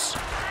uprights.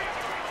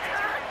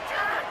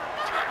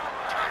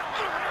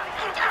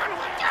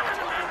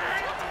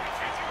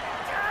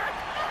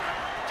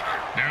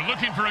 They're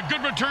looking for a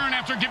good return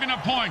after giving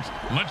up points.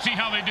 Let's see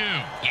how they do.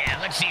 Yeah,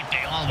 let's see if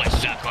they always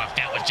suck or if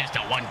that was just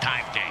a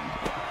one-time thing.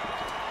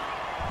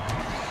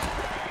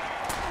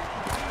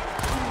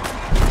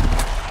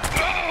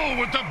 Oh,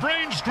 with the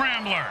brain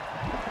scrambler.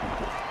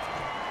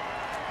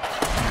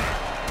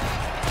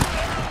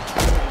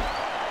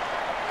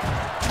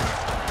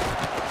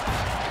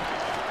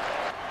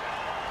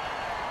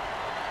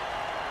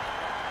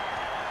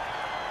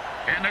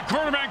 And the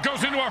quarterback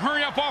goes into a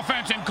hurry-up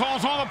offense and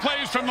calls all the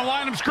plays from the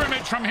line of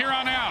scrimmage from here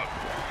on out.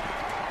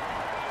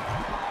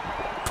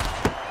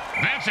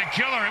 That's a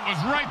killer. It was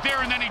right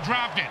there, and then he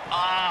dropped it.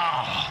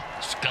 Oh,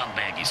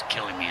 scumbag is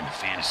killing me in the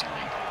fantasy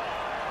league.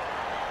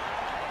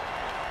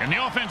 And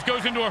the offense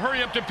goes into a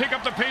hurry-up to pick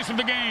up the pace of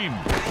the game.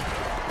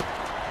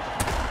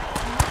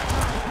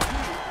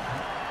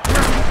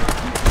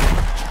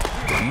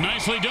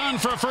 Nicely done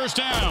for a 1st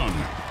down.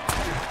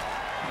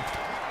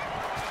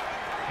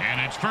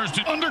 And it's 1st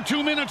and under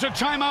 2 minutes. A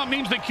timeout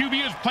means the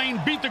QB is playing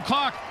beat the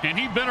clock, and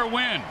he better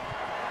win.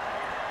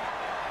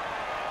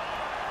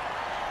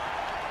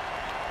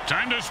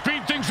 Time to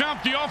speed things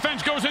up. The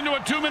offense goes into a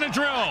 2-minute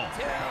drill.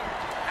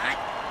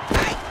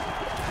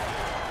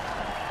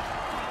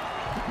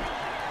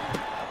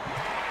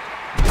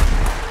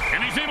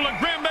 And he's able to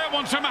grab that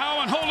one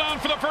somehow and hold on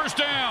for the 1st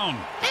down.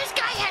 this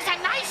guy has a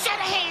nice set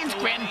of hands,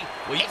 Grim.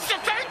 It's the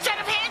 3rd set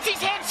of hands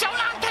he's had so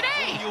long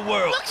today.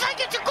 Looks like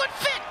it's a good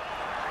fit.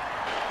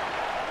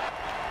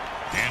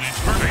 And it's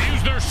first. They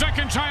use their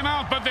 2nd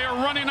timeout, but they are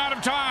running out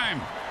of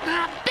time.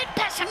 A bit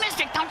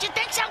pessimistic, don't you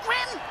think so,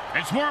 Grim?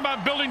 It's more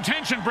about building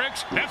tension,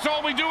 Bricks. That's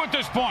all we do at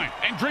this point.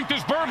 And drink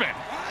this bourbon.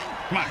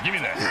 Come on, give me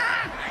that.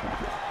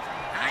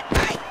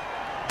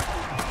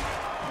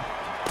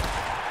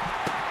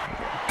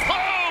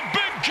 Oh,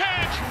 big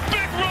catch,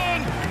 big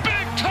run,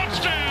 big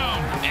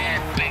touchdown. Yeah,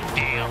 big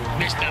deal.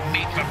 Mr.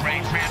 Meat for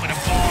brains ran with a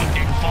ball and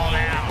didn't fall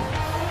down.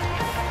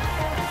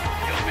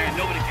 Yo, man,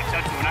 nobody can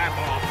touch you when I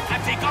ball. I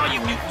take all you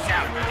mutants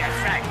out. That's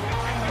right.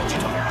 What you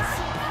talking about?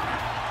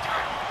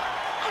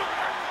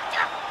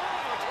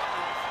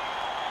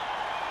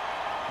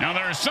 Now,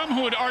 there are some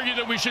who would argue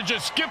that we should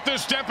just skip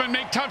this step and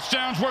make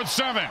touchdowns worth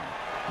 7.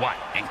 What,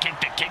 and kick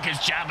the kicker's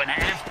job in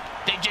half?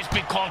 They'd just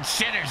be called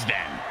sitters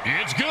then.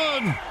 It's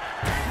good.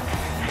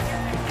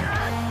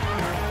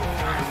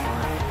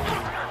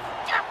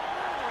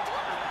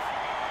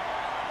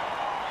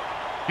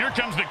 Here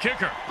comes the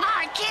kicker. Oh,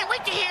 I can't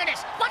wait to hear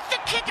this. What's the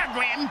kicker,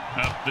 Grim?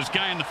 This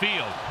guy in the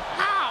field.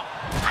 Oh,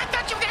 I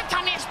thought you were going to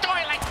tell me a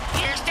story like,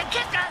 here's the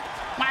kicker.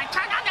 When I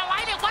turned on the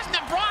light, it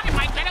wasn't a broad in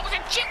my bed. It was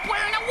a chick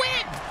wearing a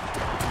wig.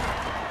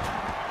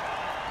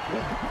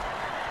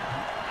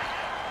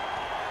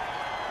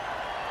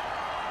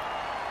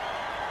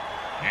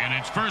 And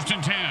it's 1st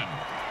and 10.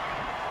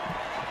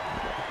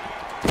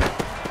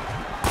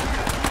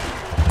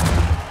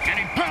 And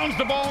he pounds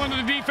the ball into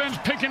the defense,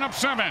 picking up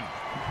 7.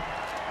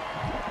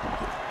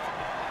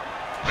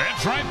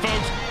 That's right,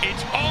 folks.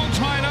 It's all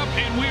tied up,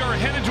 and we are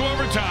headed to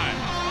overtime.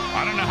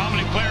 I don't know how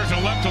many players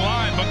are left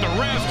alive, but the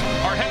rest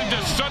are headed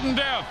to sudden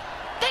death.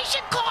 They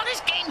should call this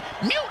game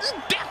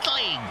Mutant Death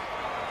League.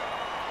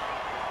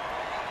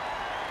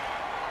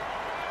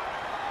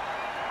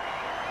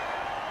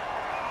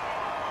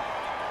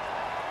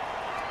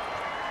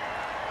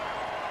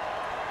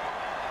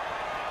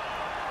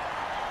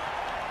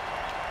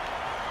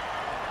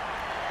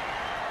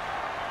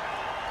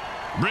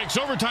 Bricks,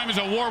 overtime is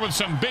a war with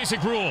some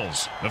basic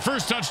rules. The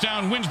first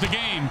touchdown wins the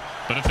game,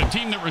 but if the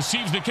team that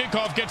receives the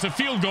kickoff gets a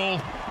field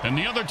goal, then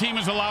the other team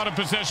is allowed a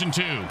possession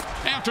too.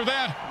 After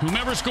that,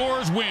 whomever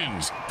scores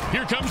wins.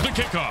 Here comes the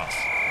kickoff.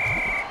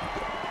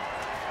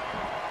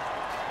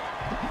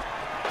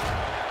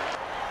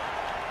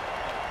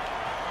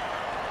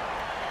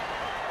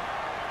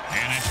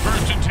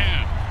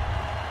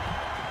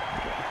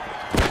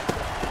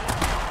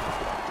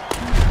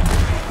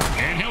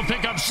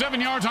 7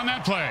 yards on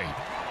that play.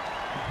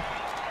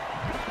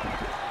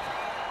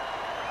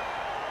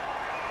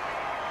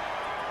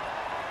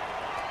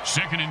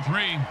 Second and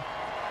 3.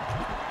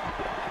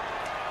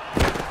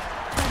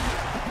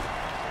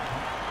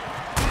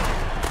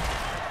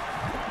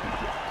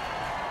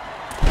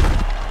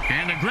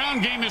 And the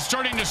ground game is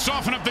starting to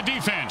soften up the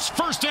defense.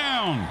 First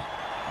down.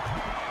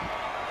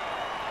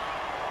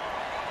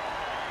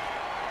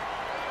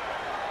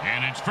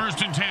 And it's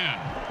 1st and 10.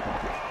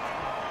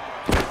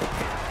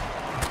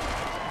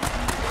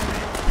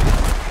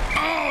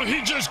 Oh,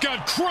 he just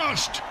got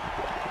crushed.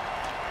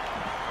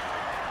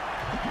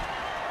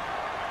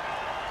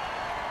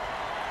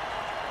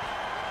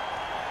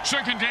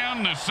 Second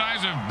down, the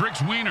size of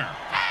Brick's wiener.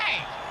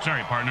 Hey!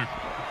 Sorry, partner.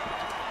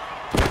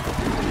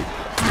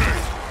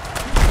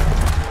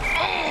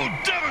 Oh,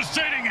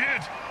 devastating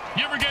hit.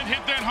 You ever get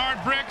hit that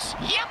hard, Bricks?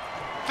 Yep,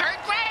 3rd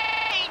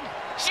grade.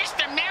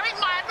 Sister Mary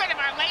Margaret of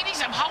Our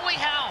Ladies of Holy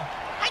Hell.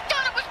 I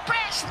thought it was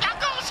brass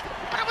knuckles,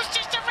 but it was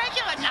just a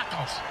regular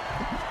knuckles.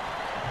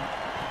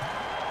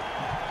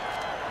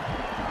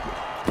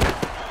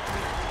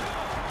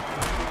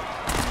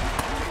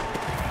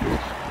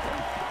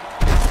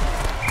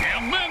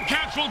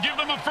 Will give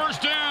them a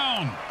first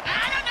down.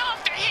 I don't know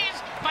if they're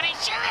his, but he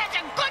sure has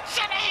a good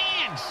set of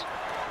hands.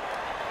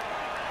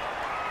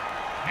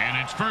 And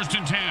it's 1st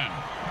and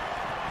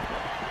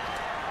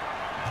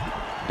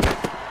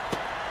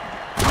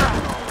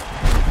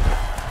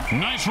 10.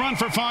 Nice run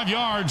for 5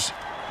 yards.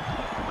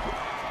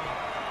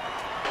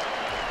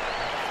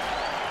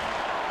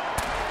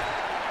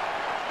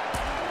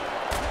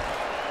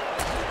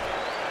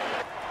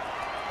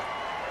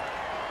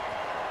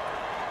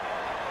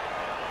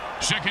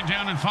 Second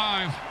down and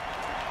 5.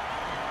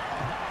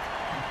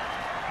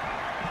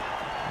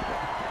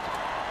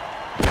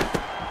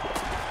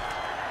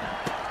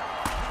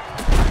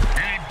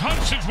 And he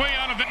punches his way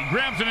out of it. He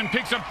grabs it and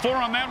picks up 4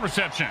 on that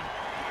reception.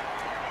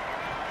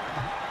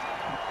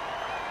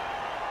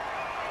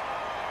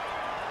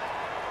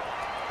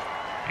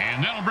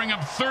 And that'll bring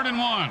up 3rd and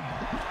 1.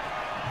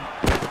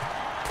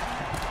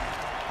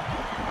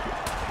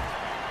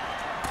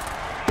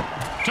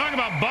 Talk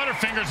about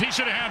Butterfingers. He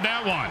should have had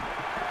that one.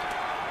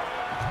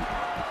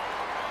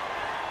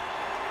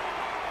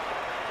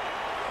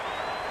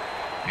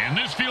 And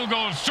this field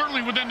goal is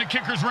certainly within the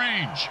kicker's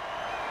range.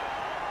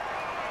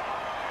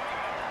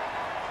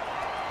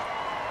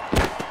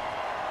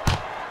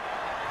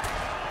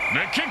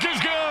 The kick is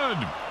good.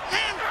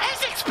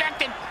 As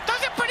expected,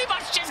 those are pretty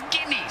much just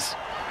gimmies.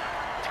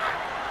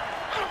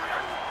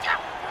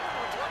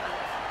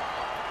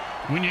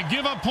 When you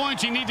give up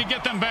points, you need to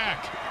get them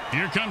back.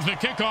 Here comes the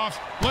kickoff.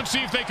 Let's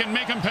see if they can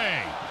make them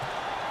pay.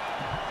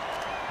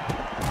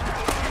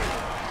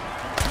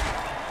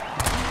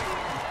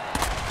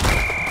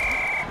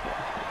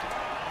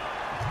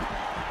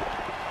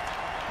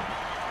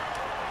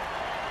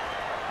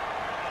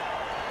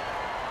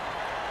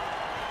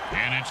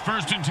 And it's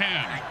 1st and 10.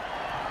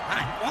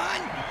 Hot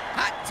 1,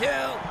 hot 2.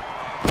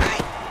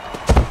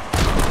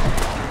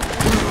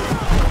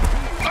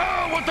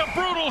 Oh, what a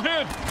brutal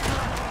hit.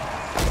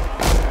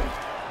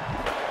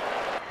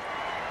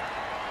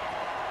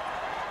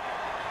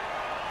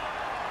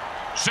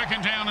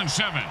 Second down and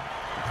 7.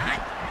 Hot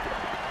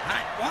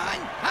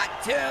 1, hot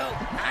 2,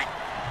 hot.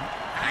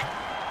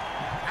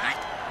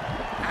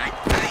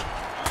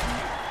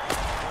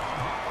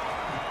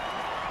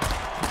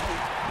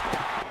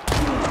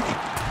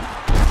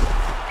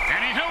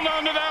 And he held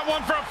on to that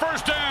one for a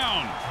first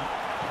down.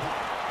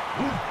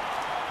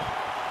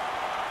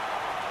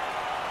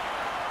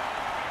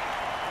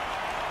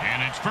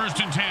 And it's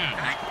 1st and 10.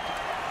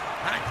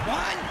 Hot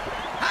 1,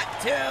 hot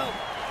 2,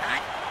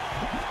 hot.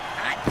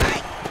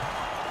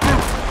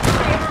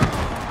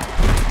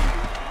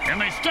 And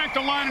they stack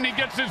the line, and he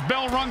gets his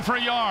bell rung for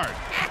a yard.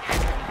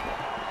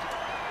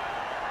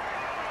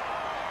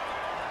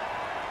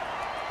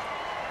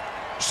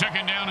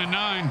 Second down and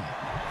 9.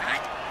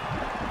 Hot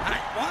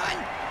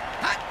 1,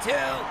 hot 2,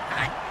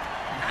 hot.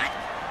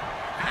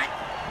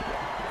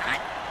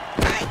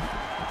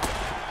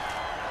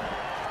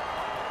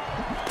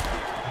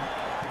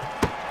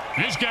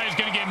 This guy's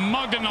going to get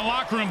mugged in the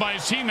locker room by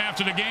his team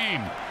after the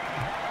game.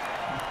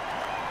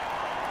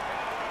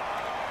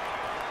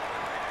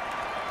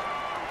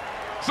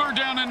 Third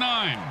down and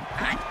 9.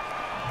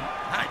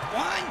 Hot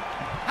 1,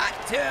 hot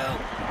 2,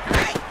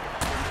 hot.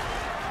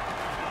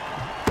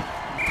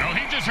 No,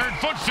 he just heard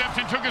footsteps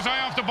and took his eye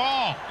off the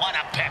ball. What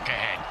a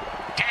peckerhead.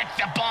 Catch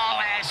the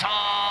ball,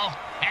 asshole.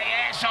 Hey,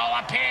 asshole,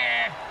 up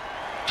here.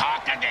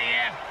 Talking to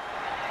you.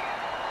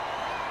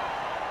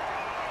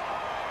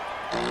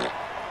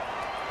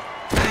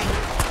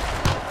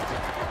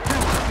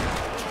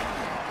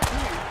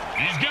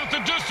 He's got the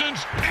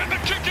distance, and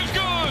the kick is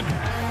good.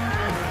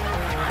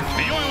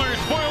 The Oilers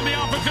spoiled the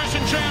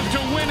opposition chance to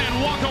win and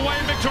walk away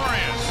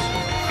victorious.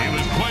 It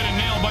was quite a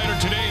nail-biter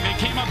today. They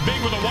came up big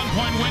with a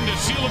 1-point win to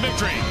seal a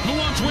victory. Who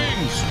wants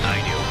wings?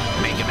 I do.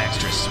 Make them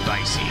extra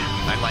spicy.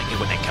 I like it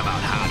when they come out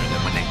hotter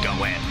than when they go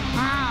in.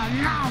 Oh,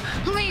 no.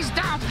 Please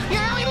don't.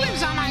 You know, he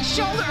lives on my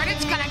shoulder, and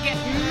it's gonna get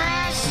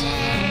messy.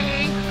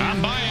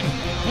 I'm buying.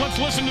 Let's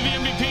listen to the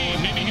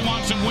MVP. Maybe he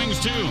wants some wings,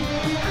 too.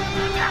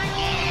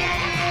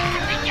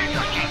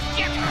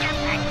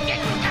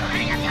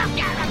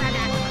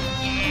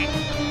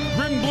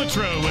 Grim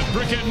Blitzrow with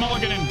Brickhead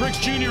Mulligan and Bricks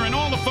Jr. and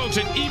all the folks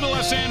at Evil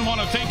SN want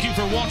to thank you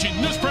for watching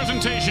this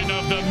presentation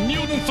of the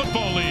Mutant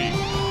Football League.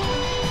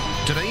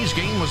 Today's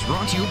game was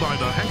brought to you by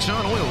the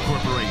Hexxon Oil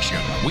Corporation.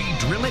 We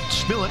drill it,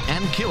 spill it,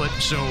 and kill it,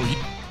 so...